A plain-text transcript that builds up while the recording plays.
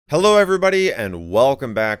Hello everybody and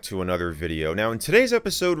welcome back to another video. Now in today's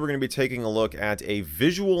episode we're going to be taking a look at a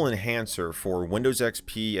visual enhancer for Windows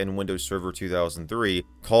XP and Windows Server 2003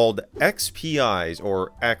 called XPize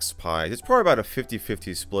or XPize. It's probably about a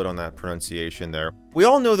 50-50 split on that pronunciation there. We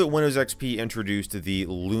all know that Windows XP introduced the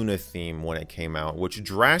Luna theme when it came out, which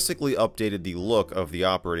drastically updated the look of the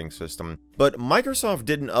operating system. But Microsoft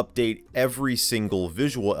didn't update every single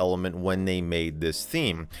visual element when they made this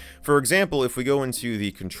theme. For example, if we go into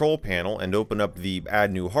the control panel and open up the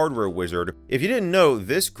Add New Hardware wizard, if you didn't know,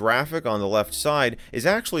 this graphic on the left side is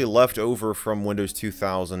actually left over from Windows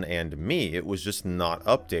 2000 and Me. It was just not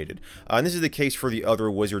updated. And this is the case for the other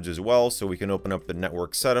wizards as well, so we can open up the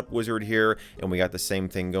Network Setup wizard here, and we got the same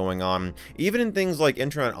thing going on. Even in things like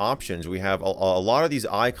Internet Options, we have a lot of these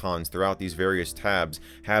icons throughout these various tabs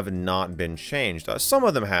have not been changed. Some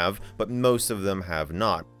of them have, but most of them have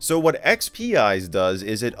not. So what XPize does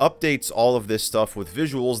is it updates all of this stuff with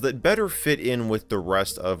visuals that better fit in with the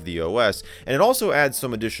rest of the OS, and it also adds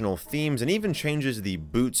some additional themes and even changes the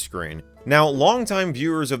boot screen. Now, longtime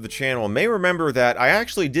viewers of the channel may remember that I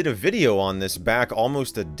actually did a video on this back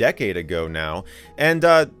almost a decade ago now, and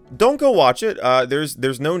don't go watch it.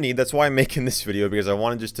 There's no need. That's why I'm making this video, because I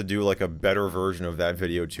wanted just to do like a better version of that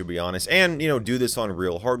video, to be honest, and do this on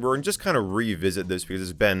real hardware and just kind of revisit this because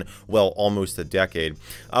it's been, well, almost a decade.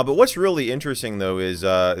 But what's really interesting though is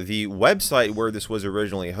the website where this was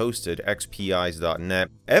originally hosted, xpize.net,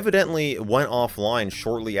 evidently went offline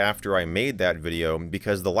shortly after I made that video,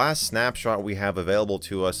 because the last snapshot we have available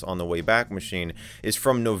to us on the Wayback Machine is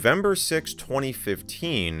from November 6,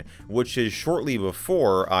 2015, which is shortly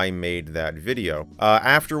before I made that video.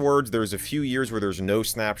 Afterwards, there's a few years where there's no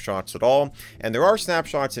snapshots at all, and there are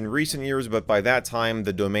snapshots in recent years, but by that time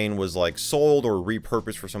the domain was like sold or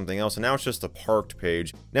repurposed for something else, and now it's just a parked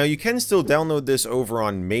page. Now you can still download this over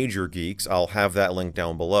on Major Geeks. I'll have that link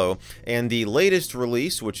down below, and the latest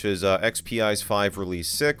release, which is XPize 5 Release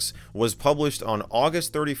 6, was published on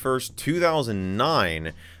August 31st,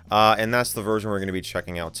 2009, and that's the version we're going to be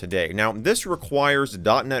checking out today. Now, this requires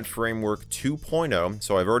 .NET Framework 2.0,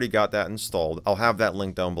 so I've already got that installed. I'll have that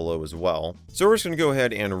link down below as well. So we're just going to go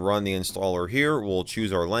ahead and run the installer here. We'll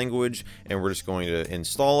choose our language, and we're just going to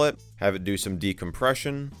install it, have it do some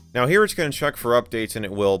decompression. Now here it's going to check for updates, and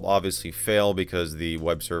it will obviously fail because the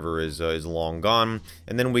web server is long gone.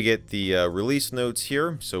 And then we get the release notes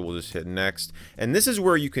here, so we'll just hit next. And this is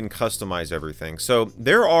where you can customize everything. So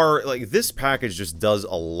there are, like, this package just does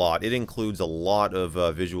a lot. It includes a lot of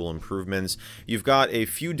visual improvements. You've got a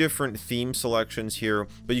few different theme selections here,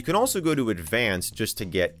 but you can also go to advanced just to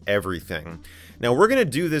get everything. Now we're going to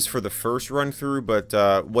do this for the first run through, but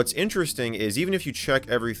what's interesting is even if you check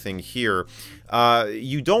everything here,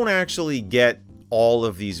 you don't actually get all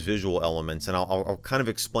of these visual elements, and I'll kind of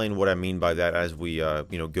explain what I mean by that as we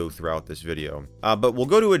go throughout this video. But we'll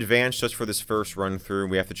go to advanced just for this first run through.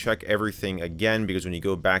 We have to check everything again because when you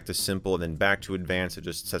go back to simple and then back to advanced, it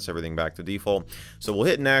just sets everything back to default. So we'll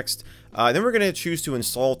hit next. Then we're going to choose to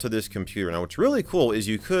install to this computer. Now what's really cool is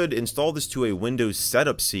you could install this to a Windows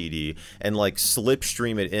setup CD and like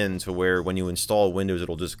slipstream it in to where when you install Windows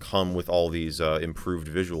it'll just come with all these improved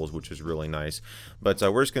visuals, which is really nice. But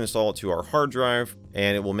we're just going to install it to our hard drive,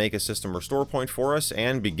 and it will make a system restore point for us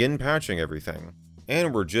and begin patching everything.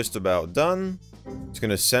 And we're just about done. It's going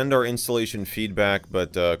to send our installation feedback,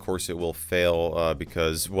 but of course it will fail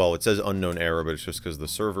because, well, it says unknown error, but it's just because the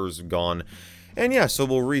server's gone. And yeah, so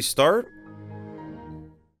we'll restart.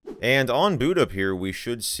 And on boot up here, we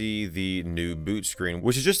should see the new boot screen,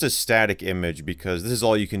 which is just a static image because this is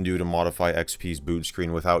all you can do to modify XP's boot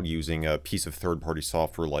screen without using a piece of third-party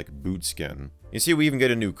software like BootSkin. You see, we even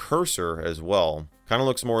get a new cursor as well. Kind of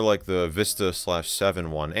looks more like the Vista/7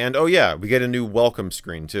 one. And oh yeah, we get a new welcome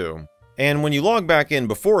screen too. And when you log back in,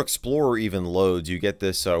 before Explorer even loads, you get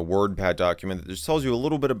this WordPad document that just tells you a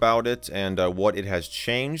little bit about it and what it has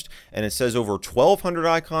changed. And it says over 1,200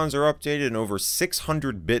 icons are updated and over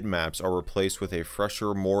 600 bitmaps are replaced with a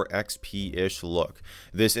fresher, more XP-ish look.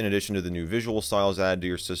 This in addition to the new visual styles added to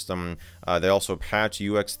your system. They also patch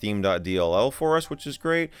uxtheme.dll for us, which is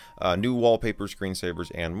great. New wallpaper,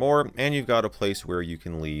 screensavers, and more. And you've got a place where you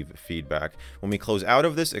can leave feedback. When we close out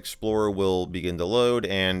of this, Explorer will begin to load,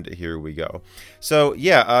 and here we go. So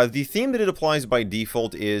yeah, the theme that it applies by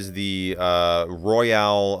default is the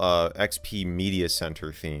Royale XP Media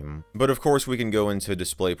Center theme. But of course we can go into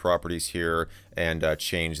display properties here and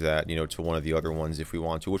change that, to one of the other ones if we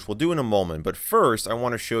want to, which we'll do in a moment. But first, I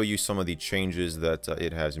want to show you some of the changes that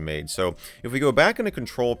it has made. So if we go back in the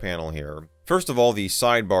control panel here, First of all, the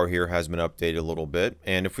sidebar here has been updated a little bit,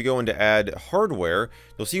 and if we go into add hardware,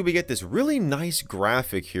 you'll see we get this really nice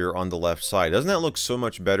graphic here on the left side. Doesn't that look so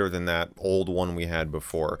much better than that old one we had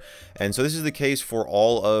before? And so this is the case for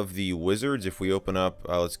all of the wizards. If we open up,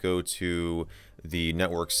 let's go to the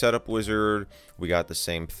network setup wizard, we got the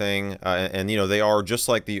same thing, and you know, they are just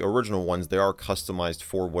like the original ones, they are customized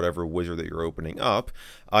for whatever wizard that you're opening up.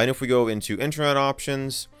 And if we go into internet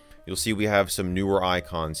options, you'll see we have some newer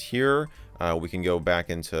icons here. We can go back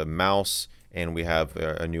into mouse, and we have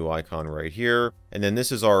a new icon right here. And then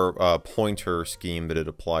this is our pointer scheme that it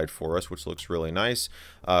applied for us, which looks really nice.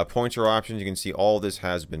 Pointer options, you can see all this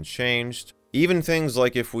has been changed. Even things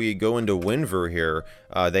like if we go into Winver here,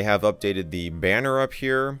 they have updated the banner up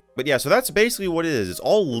here. But yeah, so that's basically what it is. It's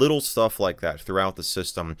all little stuff like that throughout the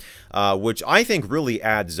system, which I think really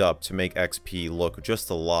adds up to make XP look just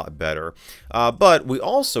a lot better. But we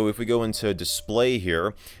also, if we go into display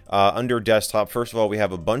here, under desktop, first of all, we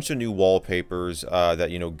have a bunch of new wallpapers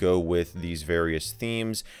that, you know, go with these various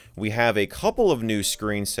themes. We have a couple of new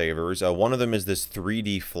screensavers. One of them is this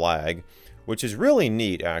 3D flag, which is really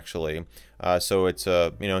neat, actually. So it's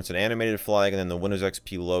you know, it's an animated flag, and then the Windows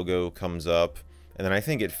XP logo comes up, and then I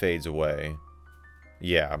think it fades away.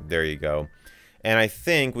 Yeah, there you go. And I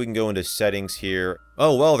think we can go into settings here.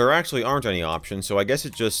 Oh, well, there actually aren't any options, so I guess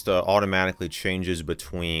it just automatically changes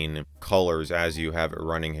between colors as you have it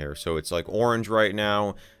running here. So it's like orange right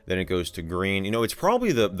now, then it goes to green. You know, it's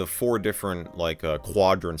probably the 4 different, like,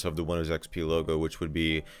 quadrants of the Windows XP logo, which would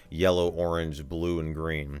be yellow, orange, blue, and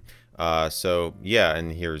green. So yeah,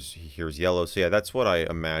 and here's yellow. So yeah, that's what I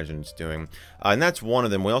imagine it's doing. And that's one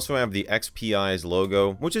of them. We also have the XPize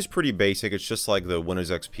logo, which is pretty basic. It's just like the Windows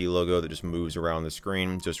XP logo that just moves around the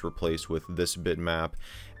screen, just replaced with this bitmap.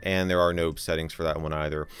 And there are no settings for that one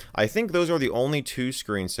either. I think those are the only 2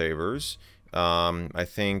 screensavers. I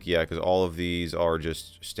think, yeah, because all of these are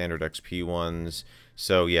just standard XP ones.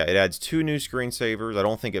 So yeah, it adds 2 new screensavers. I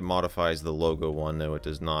don't think it modifies the logo one, no, it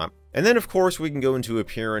does not. And then, of course, we can go into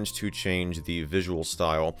Appearance to change the visual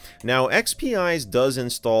style. Now, XPize does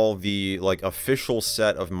install the, like, official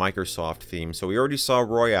set of Microsoft themes. So we already saw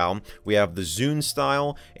Royale, we have the Zune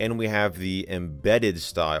style, and we have the Embedded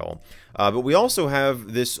style. But we also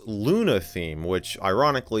have this Luna theme, which,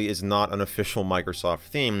 ironically, is not an official Microsoft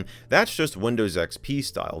theme. That's just Windows XP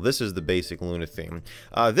style. This is the basic Luna theme.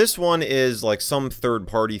 This one is, like, some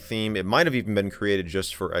third-party theme. It might have even been created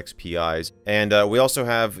just for XPize. And we also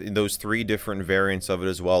have those 3 different variants of it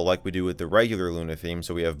as well, like we do with the regular Luna theme.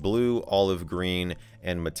 So we have blue, olive green,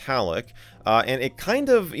 and metallic. And it kind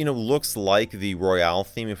of, you know, looks like the Royale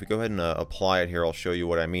theme. If we go ahead and apply it here, I'll show you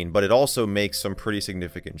what I mean. But it also makes some pretty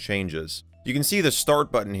significant changes. You can see the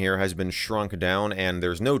start button here has been shrunk down, and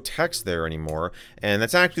there's no text there anymore. And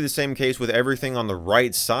that's actually the same case with everything on the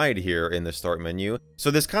right side here in the start menu. So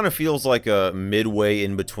this kind of feels like a midway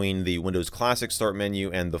in between the Windows Classic start menu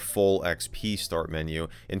and the full XP start menu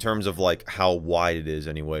in terms of like how wide it is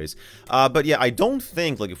anyways. But yeah, I don't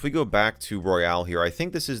think, like, if we go back to Royale here, I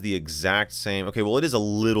think this is the exact same. Okay, well, it is a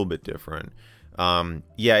little bit different.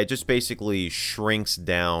 Yeah, it just basically shrinks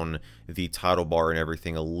down the title bar and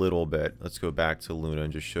everything a little bit. Let's go back to Luna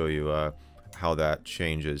and just show you how that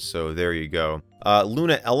changes. So there you go.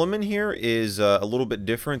 Luna Element here is a little bit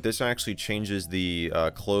different. This actually changes the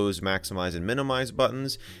close, maximize, and minimize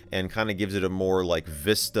buttons and kind of gives it a more like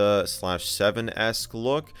Vista/7-esque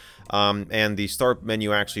look. And the start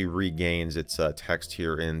menu actually regains its text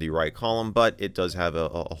here in the right column, but it does have a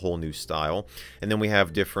whole new style. And then we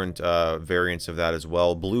have different variants of that as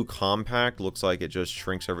well. Blue Compact looks like it just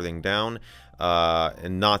shrinks everything down.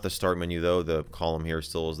 And not the start menu though, the column here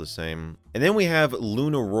still is the same. And then we have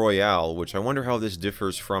Luna Royale, which I wonder how this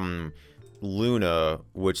differs from Luna,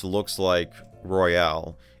 which looks like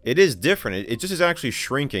Royale. It is different. It just is actually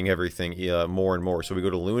shrinking everything more and more. So we go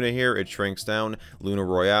to Luna here, it shrinks down. Luna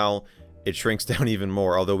Royale, it shrinks down even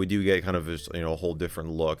more, although we do get kind of this, you know, a whole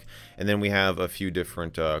different look. And then we have a few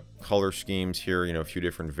different color schemes here, you know, a few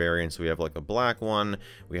different variants. We have like a black one,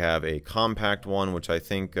 we have a compact one, which I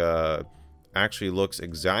think actually looks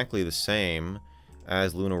exactly the same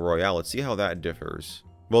as Luna Royale. Let's see how that differs.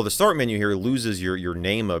 Well, the start menu here loses your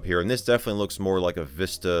name up here, and this definitely looks more like a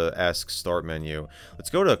Vista-esque start menu. Let's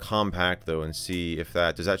go to compact, though, and see if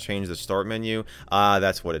that... Does that change the start menu?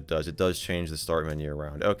 That's what it does. It does change the start menu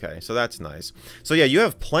around. Okay, so that's nice. So yeah, you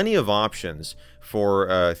have plenty of options for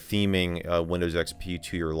theming Windows XP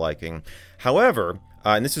to your liking. However...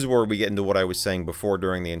 and this is where we get into what I was saying before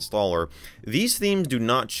during the installer. These themes do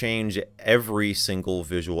not change every single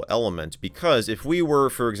visual element, because if we were,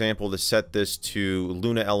 for example, to set this to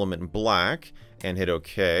Luna Element Black and hit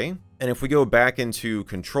OK, And if we go back into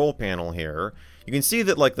control panel here, you can see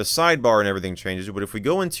that like the sidebar and everything changes, but if we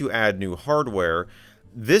go into add new hardware,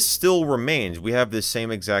 this still remains. We have this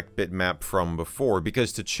same exact bitmap from before,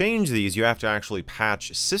 because to change these, you have to actually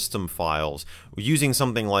patch system files using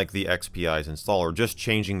something like the XPize installer. Just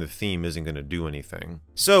changing the theme isn't going to do anything.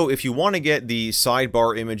 So if you want to get the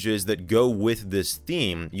sidebar images that go with this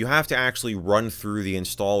theme, you have to actually run through the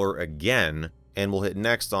installer again, and we'll hit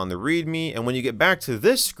next on the README, and when you get back to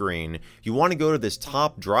this screen, you want to go to this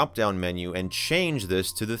top drop-down menu and change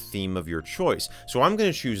this to the theme of your choice. So I'm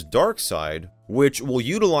going to choose Dark Side, which will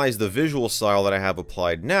utilize the visual style that I have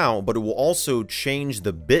applied now, but it will also change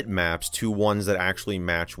the bitmaps to ones that actually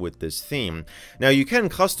match with this theme. Now you can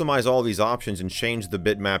customize all these options and change the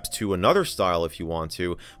bitmaps to another style if you want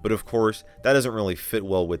to, but of course that doesn't really fit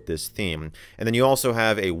well with this theme. And then you also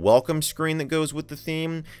have a welcome screen that goes with the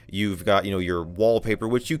theme. You've got, your wallpaper,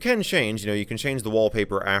 which you can change. You can change the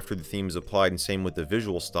wallpaper after the theme is applied, and same with the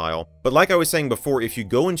visual style. But like I was saying before, if you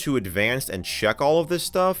go into advanced and check all of this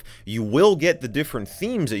stuff, you will get the different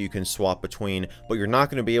themes that you can swap between, but you're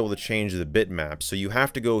not going to be able to change the bitmap. So you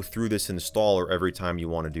have to go through this installer every time you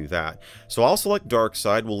want to do that. So I'll select Dark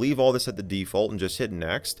Side. We'll leave all this at the default and just hit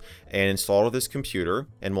next and install to this computer,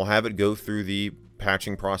 and we'll have it go through the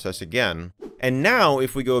patching process again. And now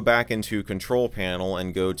if we go back into control panel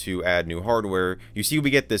and go to add new hardware, you see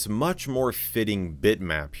we get this much more fitting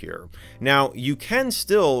bitmap here. Now you can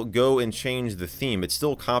still go and change the theme. It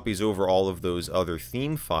still copies over all of those other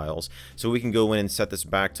theme files, so we can go in and set this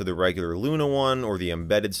back to the regular Luna one or the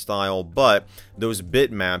embedded style, but those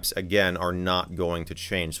bitmaps again are not going to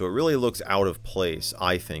change. So it really looks out of place,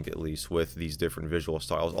 I think, at least, with these different visual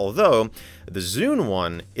styles. Although the Zune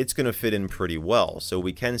one, it's going to fit in pretty well. So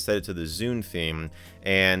we can set it to the Zune theme,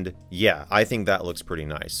 and yeah, I think that looks pretty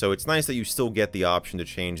nice. So it's nice that you still get the option to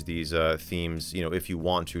change these themes, if you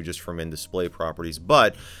want to, just from in-display properties.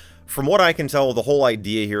 But from what I can tell, the whole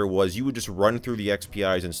idea here was you would just run through the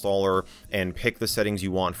XPize installer and pick the settings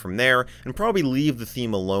you want from there, and probably leave the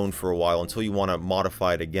theme alone for a while until you want to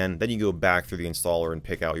modify it again. Then you go back through the installer and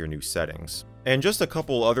pick out your new settings. And just a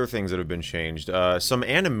couple other things that have been changed. Some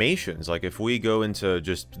animations, like if we go into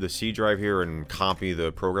just the C drive here and copy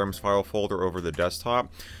the programs file folder over the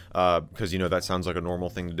desktop, because that sounds like a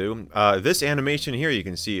normal thing to do. This animation here you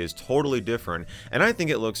can see is totally different, and I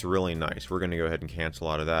think it looks really nice. We're going to go ahead and cancel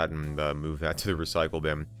out of that and move that to the recycle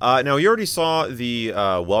bin. Now you already saw the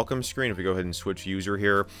welcome screen. If we go ahead and switch user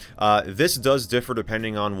here, this does differ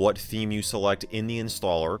depending on what theme you select in the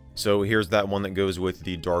installer. So here's that one that goes with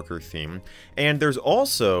the darker theme. And there's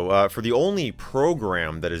also, for the only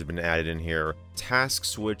program that has been added in here, Task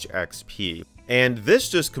Switch XP. And this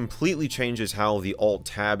just completely changes how the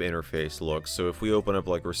Alt-Tab interface looks. So if we open up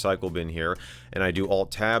like Recycle Bin here, and I do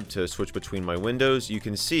Alt-Tab to switch between my windows, you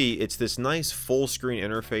can see it's this nice full-screen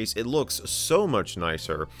interface. It looks so much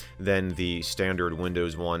nicer than the standard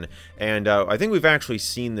Windows one. And I think we've actually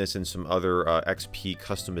seen this in some other XP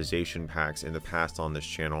customization packs in the past on this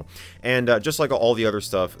channel. And just like all the other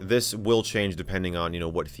stuff, this will change depending on,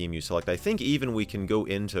 what theme you select. I think even we can go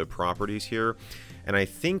into properties here, and I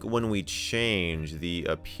think when we change the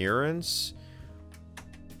appearance,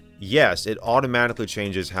 yes, it automatically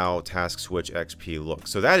changes how Task Switch XP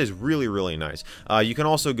looks. So that is really, really nice. You can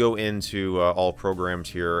also go into all programs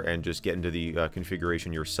here and just get into the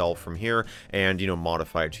configuration yourself from here and,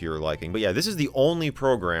 modify it to your liking. But yeah, this is the only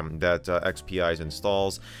program that XPize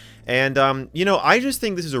installs. And, I just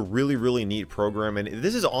think this is a really, really neat program, and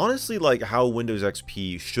this is honestly like how Windows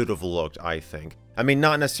XP should have looked, I think. I mean,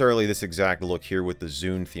 not necessarily this exact look here with the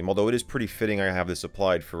Zune theme, although it is pretty fitting I have this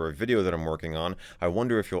applied for a video that I'm working on. I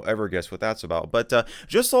wonder if you'll ever guess what that's about. But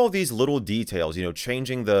just all these little details,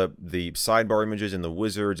 changing the sidebar images and the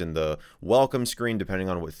wizards and the welcome screen, depending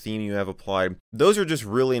on what theme you have applied. Those are just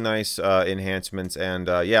really nice enhancements, and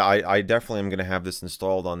yeah, I definitely am going to have this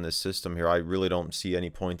installed on this system here. I really don't see any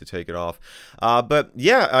point to take it off. But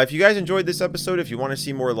yeah, if you guys enjoyed this episode, if you want to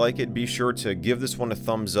see more like it, be sure to give this one a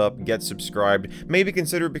thumbs up, get subscribed. Maybe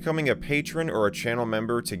consider becoming a patron or a channel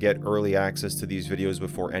member to get early access to these videos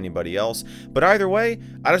before anybody else. But either way,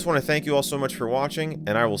 I just want to thank you all so much for watching,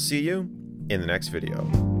 and I will see you in the next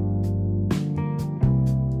video.